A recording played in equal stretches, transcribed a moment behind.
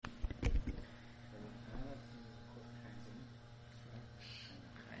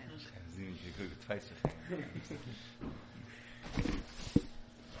Okay,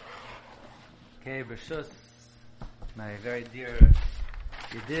 Bershus, my very dear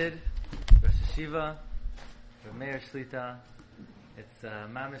Yedid, Rosh Hashiva, Meir Shlita. It's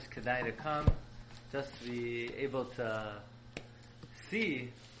mamish kedai to come, just to be able to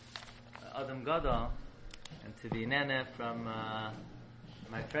see Adam Gadol and to be nene from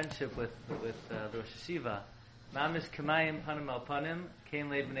my friendship with the Rosh Hashiva. Mamish kamayim panim al panim, kein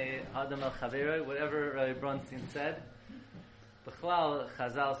lebnei Adam al chaveroi, whatever Rabbi Bronstein said. B'chlal,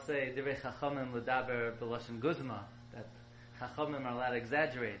 Chazal say, Divrei Chachamim l'daber b'lashon guzma, that Chachamim are allowed to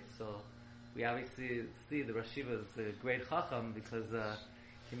exaggerate. So we obviously see the Rosh Hashiva is a great Chacham because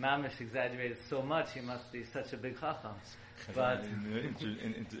he mamish exaggerated so much, he must be such a big Chacham. But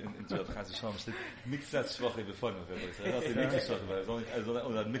into that Chaz Hashem steht Mitzvahs Schwache before only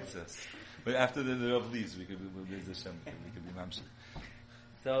Mitzvahs. But after the Rav leaves, we could be Mamshech.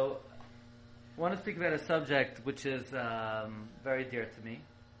 So I want to speak about a subject which is very dear to me,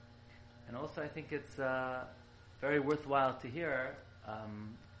 and also I think it's very worthwhile to hear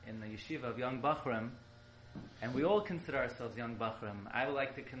in the yeshiva of young Bachrim, and we all consider ourselves young Bachrim. I would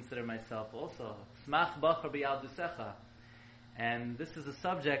like to consider myself also Smach Bachar B'Yaldusecha, and this is a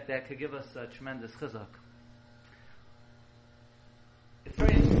subject that could give us a tremendous chizuk. It's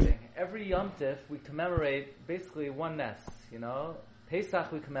very interesting. Every Yom Tif we commemorate basically one nest,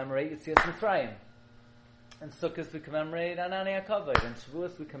 Pesach we commemorate Yetzias Mitzrayim. And Sukkot we commemorate Anani HaKavod. And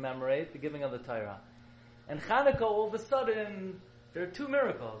Shavuos we commemorate the giving of the Torah. And Chanukah, all of a sudden, there are two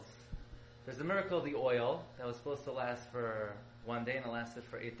miracles. There's the miracle of the oil that was supposed to last for 1 day and it lasted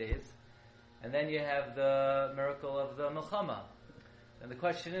for 8 days. And then you have the miracle of the Milchama. And the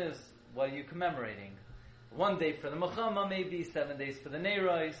question is, what are you commemorating? 1 day for the Milchama, maybe 7 days for the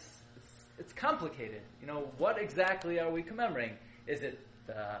Neiros. It's complicated. What exactly are we commemorating? Is it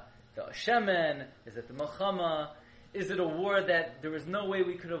the Shemen? Is it the Milchama? Is it a war that there was no way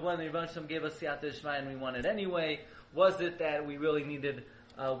we could have won? The Rebbe Shem gave us Siyata D'Shmaya and we won it anyway. Was it that we really needed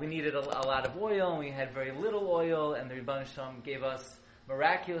a lot of oil and we had very little oil and the Rebbe Shem gave us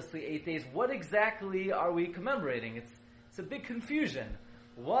miraculously 8 days? What exactly are we commemorating? It's a big confusion.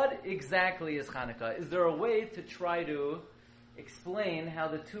 What exactly is Hanukkah? Is there a way to try to explain how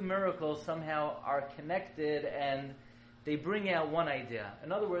the two miracles somehow are connected and they bring out one idea?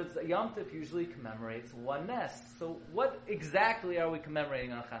 In other words, a Yom Tov usually commemorates one nest. So what exactly are we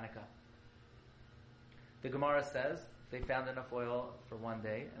commemorating on Hanukkah? The Gemara says they found enough oil for 1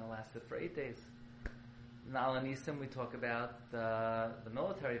 day and it lasted for 8 days. In Al Anisim we talk about the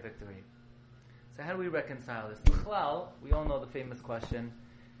military victory. So how do we reconcile this? B'chlal, we all know the famous question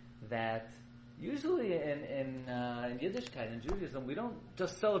that usually in Yiddishkeit, in Judaism, we don't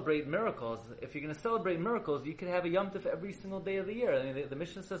just celebrate miracles. If you're going to celebrate miracles, you could have a Yom Tov every single day of the year. I mean, the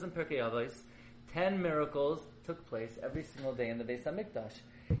Mishnah says in Pirkei Avos, 10 miracles took place every single day in the Beis HaMikdash.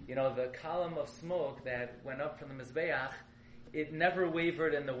 The column of smoke that went up from the Mizbeach, it never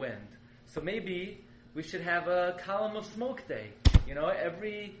wavered in the wind. So maybe we should have a column of smoke day.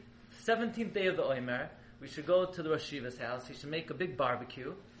 Every 17th day of the Omer, we should go to the Rosh Hashiva's house. He should make a big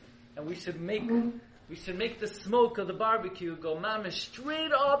barbecue. And we should make the smoke of the barbecue go mamish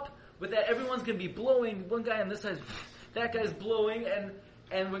straight up with that. Everyone's going to be blowing. One guy on this side, that guy's blowing,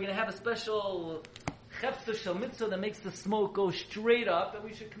 and we're going to have a special chefza shel mitzvah that makes the smoke go straight up, and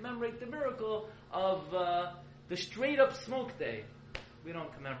we should commemorate the miracle of the straight up smoke day. We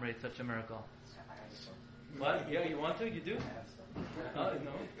don't commemorate such a miracle. What? Yeah, you want to? You do? No.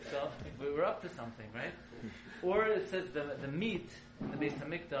 So we're up to something, right? Or it says the meat in the Beis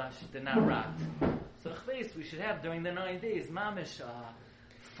HaMikdash did not rot. So chveis we should have during the 9 days mamish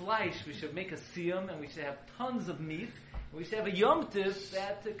fleish. We should make a siyum and we should have tons of meat. And we should have a yom tiv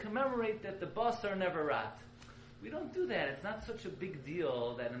that to commemorate that the basar never rot. We don't do that. It's not such a big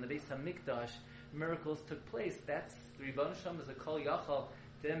deal that in the Beis HaMikdash miracles took place. That's the Rebbeinu Shem is a kol yachal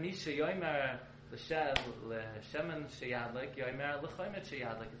de misha yomer l'shemen sheyadlik yomer l'chomet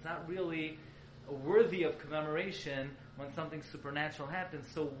sheyadlik. It's not really worthy of commemoration when something supernatural happens.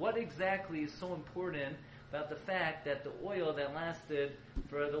 So what exactly is so important about the fact that the oil lasted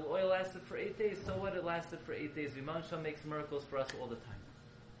for 8 days? So what? It lasted for 8 days. Rebbeinu Shem makes miracles for us all the time.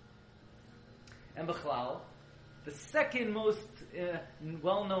 And b'chlal, the second most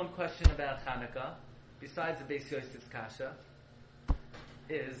well-known question about Hanukkah, besides the Beis Yosef's kasha,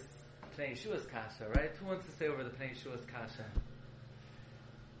 is Pnei Yeshua's kasha, right? Who wants to say over the Pnei Yeshua's kasha?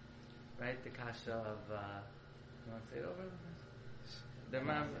 Right, the kasha of you want to say it over?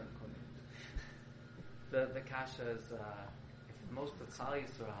 The kasha is if most of Chal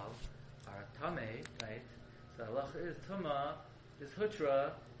Yisrael are tamei, right? So halacha is tuma is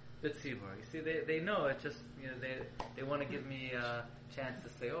hutra B'tzibur. You see, they know it. Just they want to give me a chance to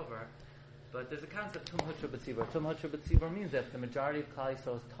stay over. But there's a concept tum hutra b'tzibur. Tum hutra b'tzibur means that if the majority of Klal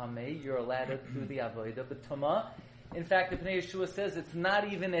Yisrael is tamei, you're allowed to do the avodah. But tuma, in fact, the Pnei Yeshua says it's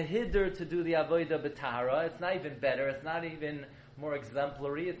not even a hiddur to do the avodah b'tahara. It's not even better. It's not even more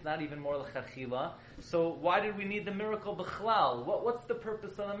exemplary. It's not even more l'chachila. So why did we need the miracle b'chlal? What's the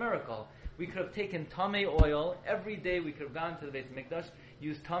purpose of the miracle? We could have taken tamei oil every day. We could have gone to the Beit Mikdash,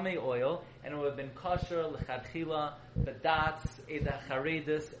 used tamei oil, and it would have been kosher l'chachila, b'datz, edah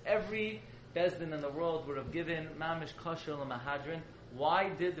charedis. Every Bezdin in the world would have given mamish kosher l'mahadrin. Why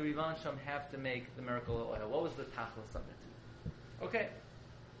did the Rivan Shem have to make the miracle oil? What was the tachlis of it? Okay.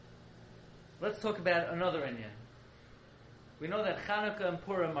 Let's talk about another inyan. We know that Chanukah and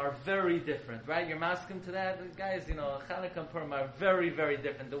Purim are very different, right? You're masking to that? Guys, Chanukah and Purim are very, very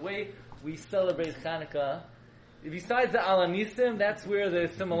different. The way we celebrate Chanukah, besides the Alanisim, that's where the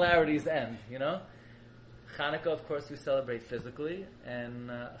similarities end, Chanukah, of course, we celebrate physically, and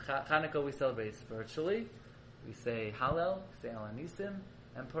Chanukah we celebrate spiritually. We say Hallel, we say Alanisim,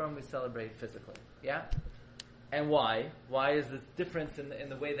 and Purim we celebrate physically. Yeah? And why? Why is this difference in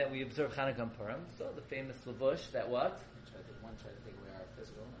the way that we observe Chanukah and Purim? So the famous Levush, that what? One tried to take away our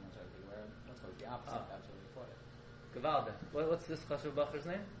physical, and one tried to take away our... the opposite. That's what we fought it. Gavalda. What's this Chashuv Bacher's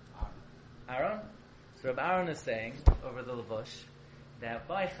name? Aaron. So Reb Aaron is saying, over the Levush, that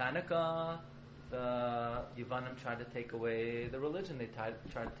by Chanukah, the Yevanim tried to take away the religion. They tried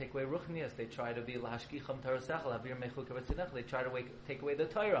to take away Ruchnias. They tried to be Lashkicham Tarasechel, Avir Mechuk Avatzidech. They tried to take away the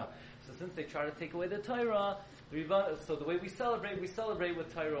Torah. So since they try to take away the Torah, so the way we celebrate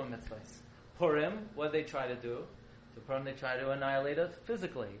with Torah and mitzvahs. Purim, what they try to do? So Purim, they try to annihilate us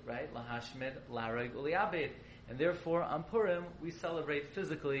physically, right? Lahashmid, Lareg, Uliabed. And therefore, on Purim, we celebrate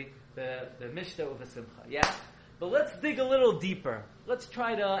physically the Mishta of Simcha. Yeah? But let's dig a little deeper. Let's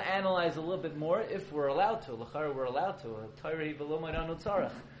try to analyze a little bit more, if we're allowed to. L'chara, we're allowed to.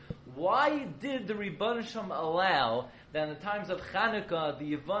 Why did the Rebbeinu Shem allow that in the times of Chanukah,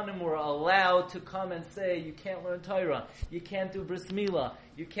 the Yevanim were allowed to come and say, you can't learn Torah, you can't do Bris Milah,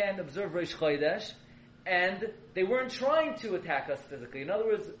 you can't observe Rosh Chodesh, and they weren't trying to attack us physically. In other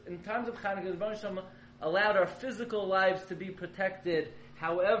words, in times of Chanukah, the Rebbeinu Shem allowed our physical lives to be protected.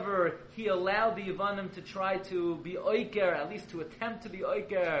 However, he allowed the Yevanim to try to be oiker, at least to attempt to be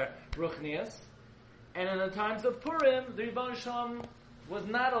oiker Ruchnias. And in the times of Purim, the Rebbeinu Shem was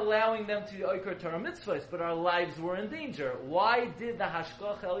not allowing them to be oiker Torah mitzvahs, but our lives were in danger. Why did the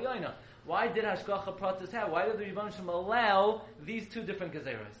Hashgacha Elyoina? Why did Hashgacha Pratis have? Why did the Rebbeinu Shem allow these two different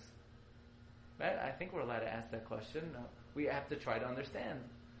gezeros? Right? I think we're allowed to ask that question. No, we have to try to understand.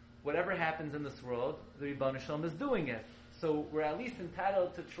 Whatever happens in this world, the Rebbeinu Shem is doing it. So we're at least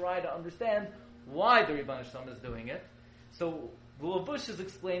entitled to try to understand why the Rebbeinu Shem is doing it. So Lulav Bush is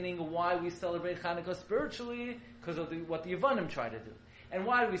explaining why we celebrate Chanukah spiritually, because of what the Yevanim try to do. And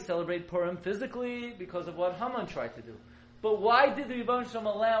why do we celebrate Purim physically? Because of what Haman tried to do. But why did the Rebbeinu Shem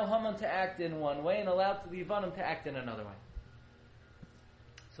allow Haman to act in one way and allow the Yevanim to act in another way?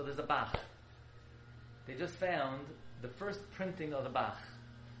 So there's a Bach. They just found the first printing of the Bach.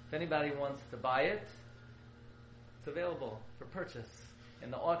 If anybody wants to buy it, it's available for purchase in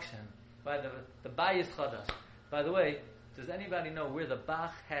the auction by the Bayis Chadash. By the way, does anybody know where the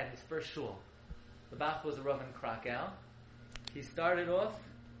Bach had his first shul? The Bach was a Rav in Krakow. He started off,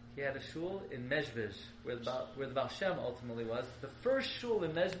 he had a shul in Mezhbizh, where the Baal Shem ultimately was. The first shul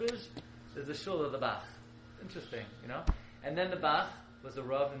in Mezhbizh is the shul of the Bach. Interesting, And then the Bach was a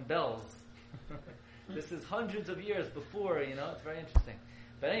Rav in Belz. This is hundreds of years before, it's very interesting.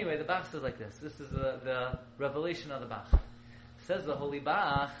 But anyway, the Bach says like this. This is the revelation of the Bach. Says the Holy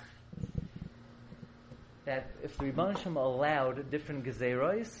Bach that if the Rebbeinu Shem allowed different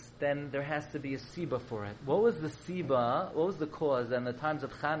gezeros, then there has to be a siba for it. What was the siba? What was the cause? That in the times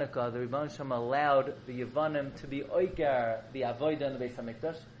of Chanukah, the Rebbeinu Shem allowed the Yevanim to be oiker the avodah in the Beis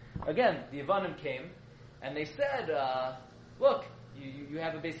Hamikdash. Again, the Yevanim came and they said, "Look, you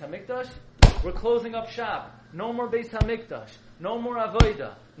have a Beis Hamikdash. We're closing up shop. No more Beis Hamikdash. No more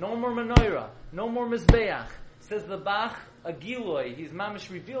avodah. No more menorah. No more mizbeach." Says the Bach, a Giloi. He's mamish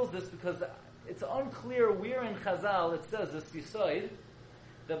reveals this because it's unclear where in Chazal it says this yisoid.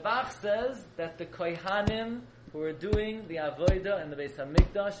 The Bach says that the kohanim who were doing the avodah in the Beis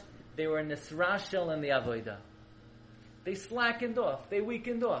Hamikdash, they were nisrashel in the avodah. They slackened off. They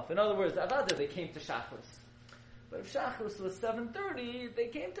weakened off. In other words, avodah, they came to Shachris. But if Shachris was 7:30, they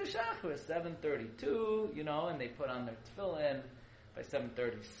came to Shachris 7:32, and they put on their tefillin by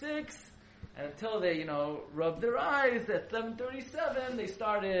 7:36, and until they, rubbed their eyes at 7:37, they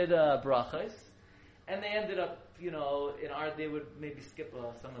started brachas. And they ended up, they would maybe skip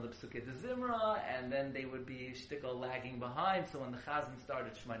some of the Psukei de Zimra, and then they would be shtickle lagging behind. So when the Chazan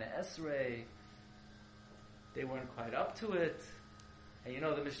started Shemona Esrei, they weren't quite up to it. And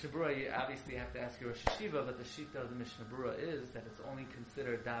the Mishnah Berurah, you obviously have to ask your Rosh Hashiva, but the Shita of the Mishnah Berurah is that it's only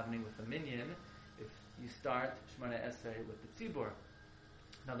considered davening with a minyan if you start Shemona Esrei with the Tzibur.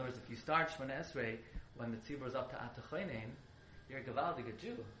 In other words, if you start Shemona Esrei when the Tzibur is up to Atachoinen, you're a Gavaldig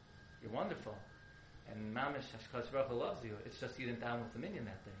Jew. You're wonderful. And Mamish Hashkadosh Baruch Hu loves you. It's just you didn't daven with the minyan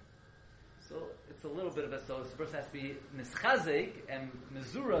that day. So it's a little bit of a, so the person has to be nischazik and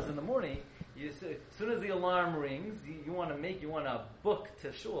mezuras in the morning. As soon as the alarm rings, you want to book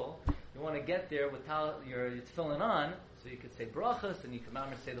to shul. You want to get there with your tefillin on, so you could say brachas and you can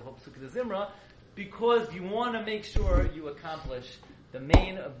say the whole Psukei de Zimra, because you want to make sure you accomplish the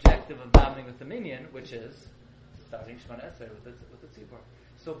main objective of davening with the minyan, which is starting Shemona Esrei with the tzibur.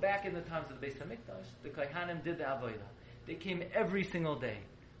 So back in the times of the Beis Hamikdash, the Kohanim did the avodah. They came every single day,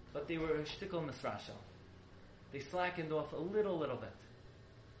 but they were shtickle nisrashel. They slackened off a little bit.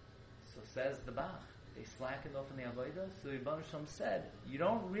 So says the Bach, they slackened off in the avodah. So the Rebbeinu Shalom said, you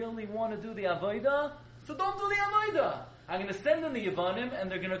don't really want to do the avodah, so don't do the avodah. I'm going to send in the Yevanim,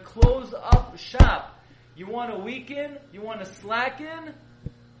 and they're going to close up shop. You want to weaken? You want to slacken?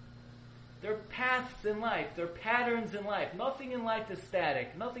 There are paths in life. There are patterns in life. Nothing in life is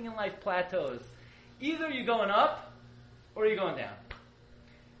static. Nothing in life plateaus. Either you're going up, or you're going down.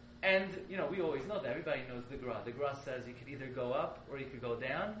 And, we always know that. Everybody knows the Gra. The Gra says you could either go up, or you could go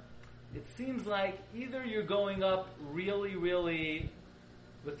down. It seems like either you're going up really, really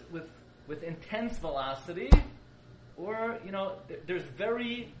with intense velocity, or, there's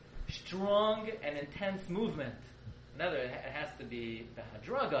very strong and intense movement. Another, it has to be the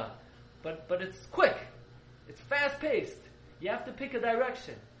hadraga, but it's quick. It's fast-paced. You have to pick a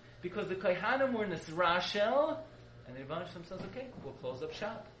direction. Because the Kohanim were in this Rashel, and the Rebbeinu Shalom says, okay, we'll close up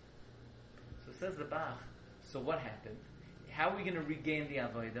shop. So says the Bach, so what happened? How are we going to regain the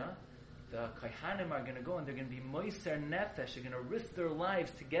Avodah? The Kohanim are going to go and they're going to be moiser nefesh. They're going to risk their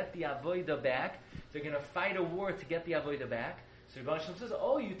lives to get the Avodah back. They're going to fight a war to get the Avodah back. So Rebbeinu Shalom says,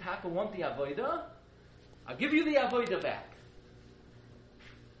 oh, you taka want the Avodah? I'll give you the Avodah back.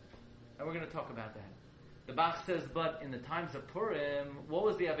 And we're going to talk about that. The Bach says, but in the times of Purim, what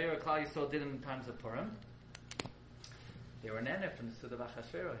was the Avera Klal Yisrael did in the times of Purim? They were nene from the Suda of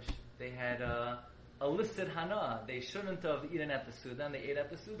Achashverosh. They had a listed hana. They shouldn't have eaten at the Suda, and they ate at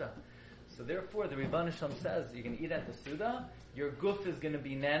the Suda. So therefore, the Rebbeinu Shalom says, you can eat at the Suda, your guf is going to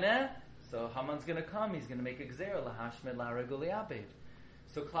be nene, so Haman's going to come, he's going to make a gzeir, lahashmed la'regul li'abed.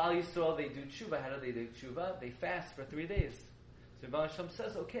 So Klal Yisrael, they do tshuva. How do they do tshuva? They fast for 3 days. So Rebbeinu Shalom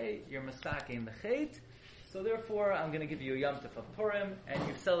says, okay, you're masakein the chait, so therefore, I'm going to give you a Yom Tov of Purim, and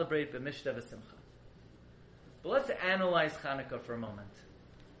you celebrate b'mishta v'simcha. But let's analyze Chanukah for a moment.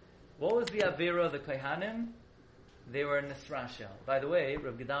 What was the Avera of the Kohanim? They were Nisrashel. By the way,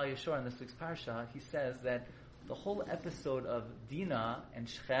 Rav Gedalia Shor in this week's Parsha, he says that the whole episode of Dinah and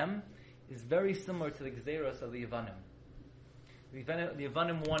Shechem is very similar to the Gzeros of the Yevanim. The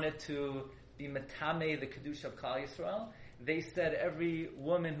Yevanim wanted to be Metame, the Kedusha of Klal Yisrael. They said every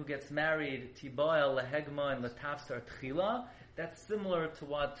woman who gets married, Tibael, Lehegma, and Latafsar Tchila, that's similar to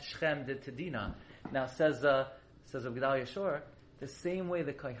what Shechem did to Dinah. Now, says Rav Gedalia Shor, the same way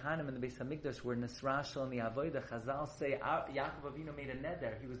the Kohanim in the Beis Hamikdash were Nisrashel and the Avodah, Chazal say Yaakov Avinu made a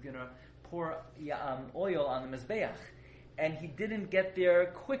neder. He was going to pour oil on the Mizbeach. And he didn't get there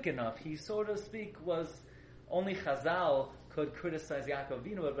quick enough. He, so to speak, was only Chazal could criticize Yaakov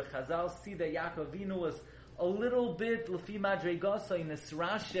Avinu, but Chazal see that Yaakov Avinu was a little bit Lefi Madregasa in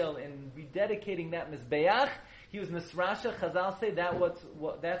Nisrashel in rededicating that Mizbeach. He was Nisrashel. Chazal say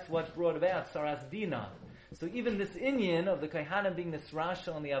that's what brought about Saras Dinah. So even this inyan of the Kohanim being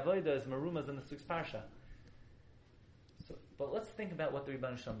Nisrashel and the Avodah is Marumas in the week's Parsha. So, but let's think about what the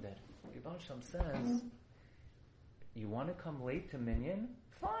Rebbeinu Shalom did. The Rebbeinu Shalom says, you want to come late to Minyan?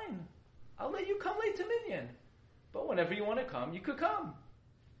 Fine. I'll let you come late to Minyan. But whenever you want to come, you could come.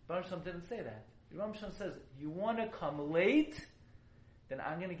 The Rebbeinu Shalom didn't say that. The Rebbeinu Shalom says, you want to come late? Then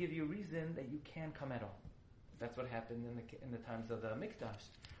I'm going to give you a reason that you can't come at all. That's what happened in the times of the Mikdash,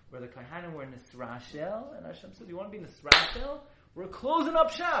 where the Kohanim were Nisrashel, and Hashem says, you want to be Nisrashel? We're closing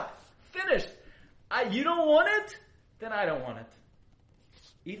up shop. Finished. You don't want it? Then I don't want it.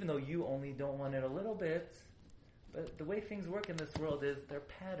 Even though you only don't want it a little bit, but the way things work in this world is they're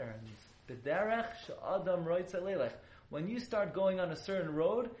patterns. B'derech she'adam roitze leilech. When you start going on a certain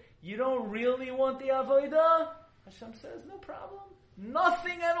road, you don't really want the avodah? Hashem says, no problem.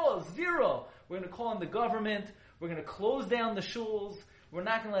 Nothing at all. Zero. We're going to call on the government. We're going to close down the shuls. We're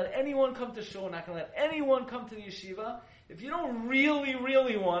not going to let anyone come to shul. We're not going to let anyone come to the yeshiva. If you don't really,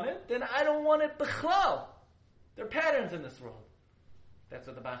 really want it, then I don't want it b'chlal. There are patterns in this world. That's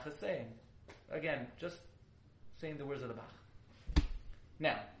what the Bach is saying. Again, just saying the words of the Bach.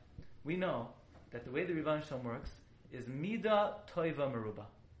 Now, we know that the way the Rebbeinu Shalom works is Mida Toiva Meruba.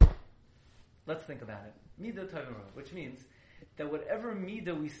 Let's think about it. Mida Toiva Meruba, which means that whatever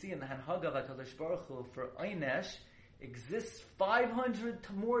Mida we see in the Hanhaga of HaKadosh Baruch Hu for Einesh exists 500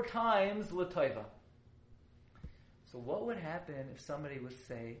 more times L'Toiva. So what would happen if somebody would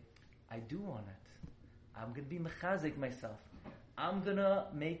say, I do want it. I'm going to be mechazik myself. I'm going to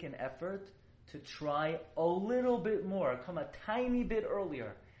make an effort to try a little bit more, come a tiny bit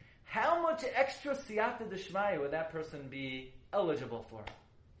earlier. How much extra siyata d'shmaya would that person be eligible for?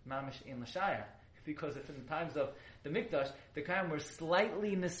 Mamish in l'shayah. Because if in the times of the Mikdash, the Kaim were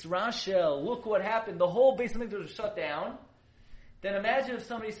slightly nisrashel, look what happened, the whole base of Mikdash was shut down, then imagine if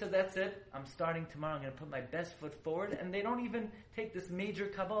somebody said, that's it, I'm starting tomorrow, I'm going to put my best foot forward, and they don't even take this major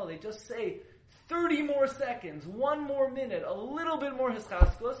Kabbalah, they just say 30 more seconds, 1 more minute, a little bit more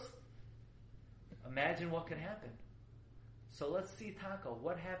hischaskus. Imagine what could happen. So let's see, Taka,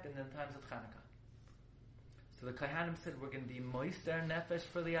 what happened in the times of Chanukah. So the Kohanim said, we're going to be moister nefesh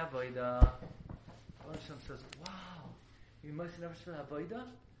for the avodah. Hashem says, wow, you moister nefesh for the avodah?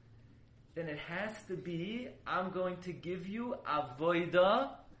 Then it has to be, I'm going to give you avodah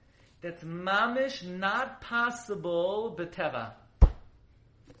that's mamish, not possible b'teva. So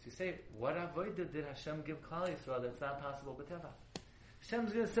you say, what avodah did Hashem give Klal Yisrael that's not possible b'teva?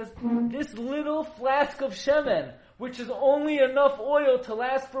 Hashem says, this little flask of shemen, which is only enough oil to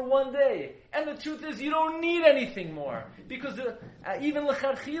last for 1 day. And the truth is, you don't need anything more. Because even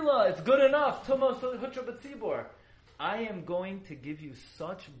l'charchila, it's good enough. Tumos hutra b'tzibor. I am going to give you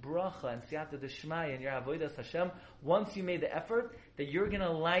such bracha and siyata d'shmaya in your avodas Hashem, once you made the effort, that you're going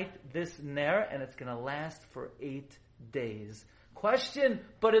to light this ner, and it's going to last for 8 days. Question,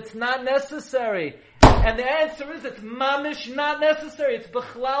 but it's not necessary. And the answer is, it's mamish not necessary. It's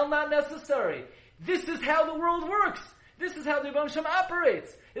b'chlal not necessary. This is how the world works. This is how the Rebbeinu Shalom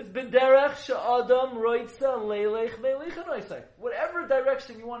operates. It's b'derech she'adam roitza leilech ve'leicha noisai. Whatever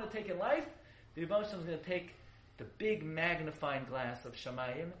direction you want to take in life, the Rebbeinu Shalom is going to take the big magnifying glass of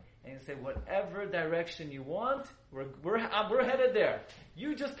Shamayim and say, whatever direction you want, we're headed there.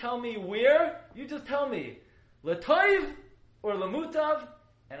 You just tell me where. You just tell me l'toiv or l'mutav,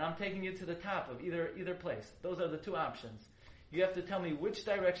 and I'm taking you to the top of either place. Those are the two options. You have to tell me which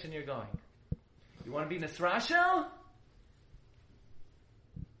direction you're going. You want to be Nisrashel?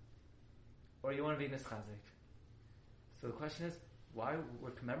 Or you want to be Nischazik? So the question is, why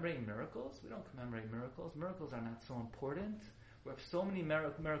we're commemorating miracles? We don't commemorate miracles. Miracles are not so important. We have so many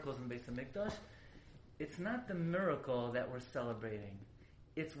miracles in the Beis HaMikdash. It's not the miracle that we're celebrating.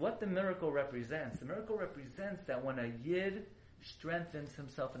 It's what the miracle represents. The miracle represents that when a Yid strengthens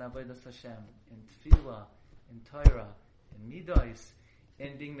himself in Avodas Hashem, in Tefillah, in Torah, in Midos,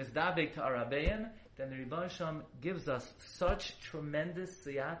 in being mizdabek to Arabein, then the Rebbeinu Shalom gives us such tremendous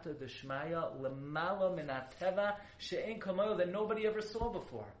siyata d'shmaya lemala min hateva she'en kamoyo that nobody ever saw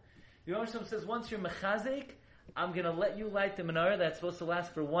before. The Rebbeinu Shalom says, once you're mechazik, I'm going to let you light the menorah that's supposed to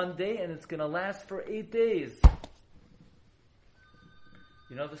last for 1 day, and it's going to last for 8 days.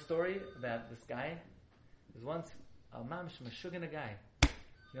 You know the story about this guy? There was once a mamish meshugin guy.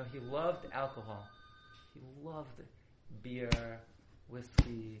 You know, he loved alcohol. He loved beer,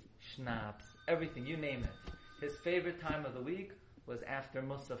 whiskey, schnapps, everything, you name it. His favorite time of the week was after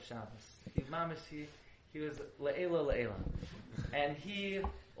Musaf Shabbos. He was Le'ela. And he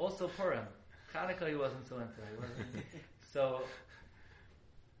also Purim. Chanukah he wasn't so into. So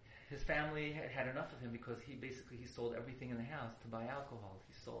his family had enough of him because he sold everything in the house to buy alcohol.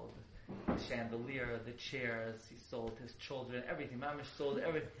 He sold the chandelier, the chairs, he sold his children, everything. Mamish sold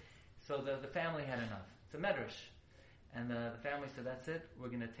everything. So the family had enough. It's a medrash. And the family said, that's it, we're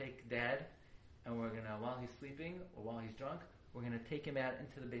going to take Dad, and we're going to, while he's sleeping, or while he's drunk, we're going to take him out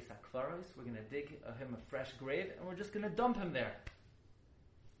into the Beis HaKvaros, we're going to dig him a fresh grave, and we're just going to dump him there.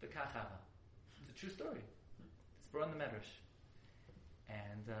 The Kachava. It's a true story. It's brought in the Medrash.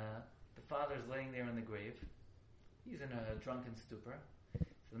 And the father's laying there in the grave. He's in a drunken stupor.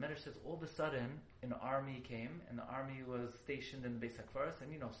 So the Medrash says, all of a sudden, an army came, and the army was stationed in the Beis HaKvaros,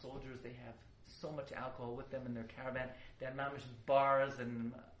 and soldiers, they have so much alcohol with them in their caravan. They had mamish bars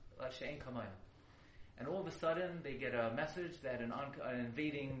and she'en kamayim. And all of a sudden, they get a message that an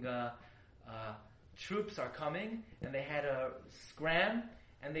invading troops are coming, and they had a scram,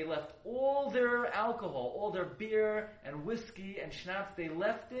 and they left all their alcohol, all their beer and whiskey and schnapps. They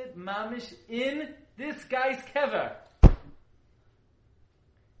left it mamish in this guy's kever.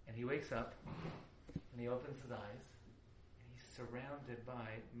 And he wakes up, and he opens his eyes, and he's surrounded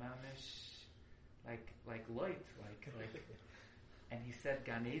by mamish, like light, and he said,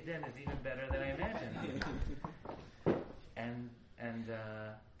 Gan Eden is even better than I imagined. And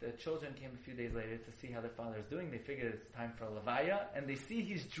the children came a few days later to see how their father is doing. They figured it's time for a levaya, and they see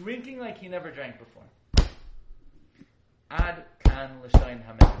he's drinking like he never drank before. Ad kan l'shayin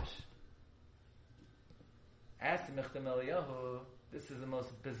hamedrash. Asked Michtam Eliyahu, this is the most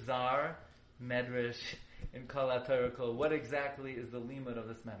bizarre medrash in Kol HaTorah. What exactly is the limud of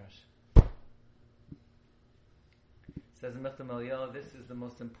this medrash? Says Michtam Eliyahu, this is the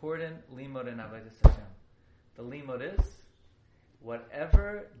most important limud in Avodas Hashem. The limud is,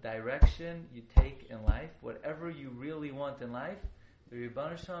 whatever direction you take in life, whatever you really want in life, the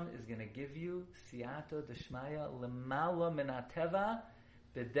Rebbeinu Shalom is going to give you siyata d'shmaya lemala min hateva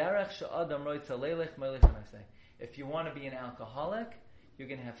b'derech she'adam roitza leilech melech anasei. If you want to be an alcoholic, you're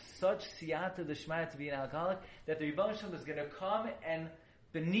going to have such siyata d'shmaya to be an alcoholic that the Rebbeinu Shalom is going to come and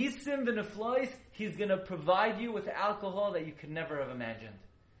benisim v'neflois, he's going to provide you with alcohol that you could never have imagined.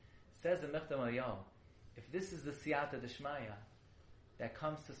 Says the Michtam Eliyahu, if this is the siyata d'shmaya that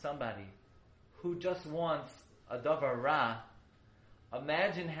comes to somebody who just wants a davar ra,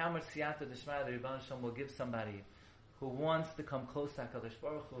 imagine how much siyata d'shmaya the Rebbeinu Shalom will give somebody who wants to come close to HaKadosh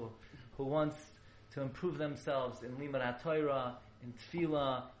Baruch Hu, who wants to improve themselves in limud HaTorah, in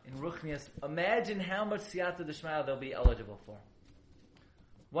tefillah, in ruchnias. Imagine how much siyata d'shmaya they'll be eligible for.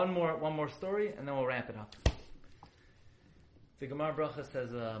 One more story, and then we'll wrap it up. The Gemara Bracha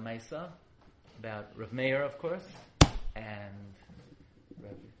says a Maisa about Rav Meir, of course, and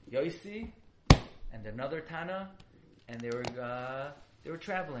Rav Yosi, and another Tana, and they were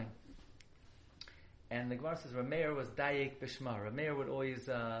traveling. And the Gemara says Rav Meir was Dayek Bishma. Rav Meir would always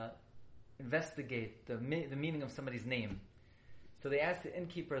investigate the meaning of somebody's name. So they asked the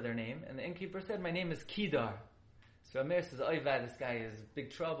innkeeper their name, and the innkeeper said, "My name is Kedar." So Rav Meir says, "Oiva, this guy is big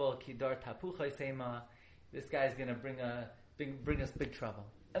trouble. Kedar tapuchay seima. This guy is going to bring us big trouble."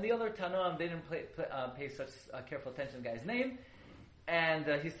 And the other Tanoim, they didn't pay such careful attention to the guy's name. And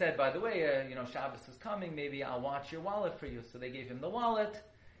he said, "By the way, Shabbos is coming. Maybe I'll watch your wallet for you." So they gave him the wallet,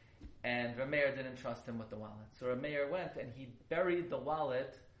 and Rav Meir didn't trust him with the wallet. So Rav Meir went and he buried the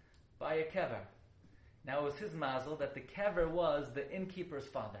wallet by a kever. Now it was his mazel that the kever was the innkeeper's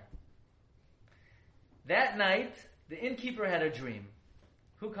father. That night, the innkeeper had a dream.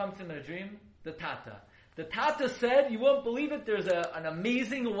 Who comes in a dream? The Tata. The Tata said, "You won't believe it, there's an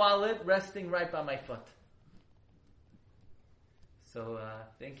amazing wallet resting right by my foot." So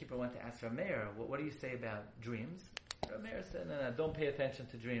the innkeeper went to ask Rav Meir, what do you say about dreams? Rav Meir said, no, don't pay attention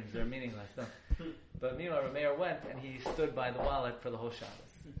to dreams, they're meaningless. No. But meanwhile, Rav Meir went and he stood by the wallet for the whole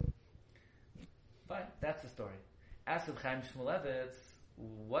Shabbos. Fine, that's the story. Asked Reb Chaim Shmulevitz,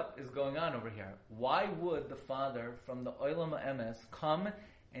 what is going on over here? Why would the father from the Olam HaEmes come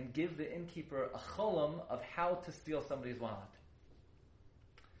and give the innkeeper a cholam of how to steal somebody's wallet?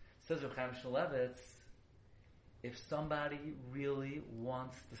 Says Reb Chaim Shmulevitz, if somebody really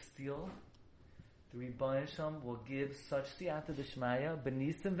wants to steal, the Rebbeinu Shalom will give such siyata d'shmaya,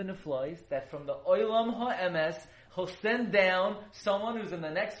 benisim v'neflois, that from the Olam HaEmes, he'll send down someone who's in the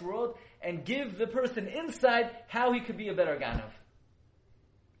next world and give the person inside how he could be a better ganav.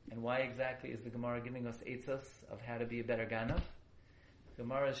 And why exactly is the Gemara giving us eitzos of how to be a better ganav? The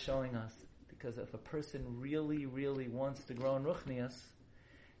Gemara is showing us, because if a person really, really wants to grow in ruchnias,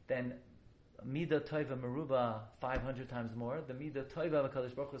 then Mida Toiva Meruba 500 times more. The Mida Toiva of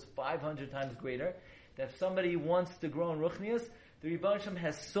HaKadosh Baruch Hu is 500 times greater. That if somebody wants to grow in Ruchnias, the Rebbeinu Shalom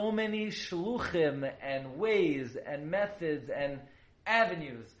has so many shluchim and ways and methods and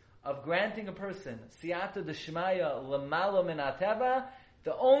avenues of granting a person siyata d'shmaya l'mala min hateva.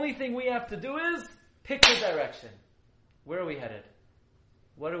 The only thing we have to do is pick the direction. Where are we headed?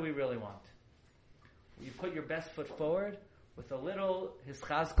 What do we really want? You put your best foot forward, with a little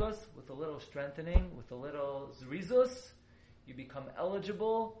hischazkos, with a little strengthening, with a little zrizus, you become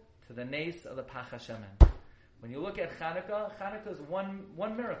eligible to the nace of the Pach HaShemen. When you look at Chanukah, Chanukah is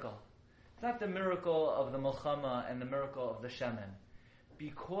one miracle. It's not the miracle of the Milchama and the miracle of the Shemen.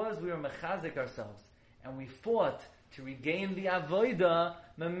 Because we were mechazik ourselves, and we fought to regain the Avodah,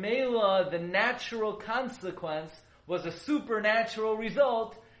 Memela, the natural consequence was a supernatural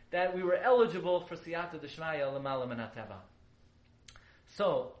result that we were eligible for Siyata D'Shmaya L'Mala Min HaTeva.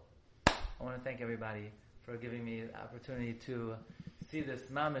 So, I want to thank everybody for giving me the opportunity to see this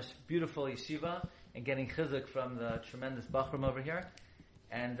mamish beautiful yeshiva and getting chizuk from the tremendous Bachram over here.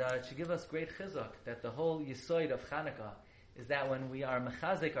 And it should give us great chizuk that the whole yisoid of Chanukah is that when we are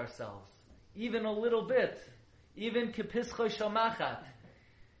mechazik ourselves, even a little bit, even kipischo shamachat,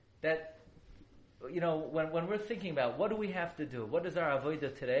 that, when we're thinking about what do we have to do, what is our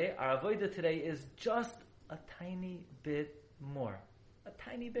avodah today? Our avodah today is just a tiny bit more. A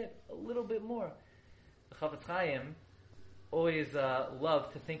tiny bit, a little bit more. The Chafetz Chaim always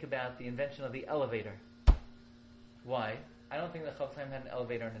loved to think about the invention of the elevator. Why? I don't think the Chafetz Chaim had an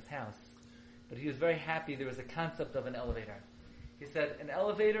elevator in his house, but he was very happy there was a concept of an elevator. He said, an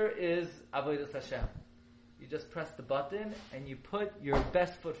elevator is Avodas Hashem. You just press the button and you put your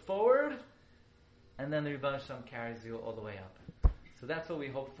best foot forward, and then the Rebbeinu Shalom carries you all the way up. So that's what we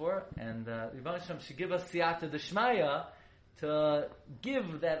hope for, and Rebbeinu Shalom should give us siyata d'shmaya to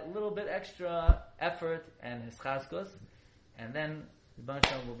give that little bit extra effort and hischazkus, and then Rebbeinu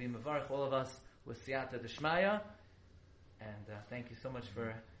Shalom will be mevarich all of us with siyata d'shmaya. And thank you so much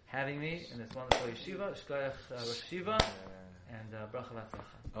for having me in this wonderful yeshiva, Shkoyach Rosh Yeshiva, and bracha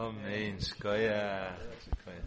v'atzlacha. Amen. Shkoyach.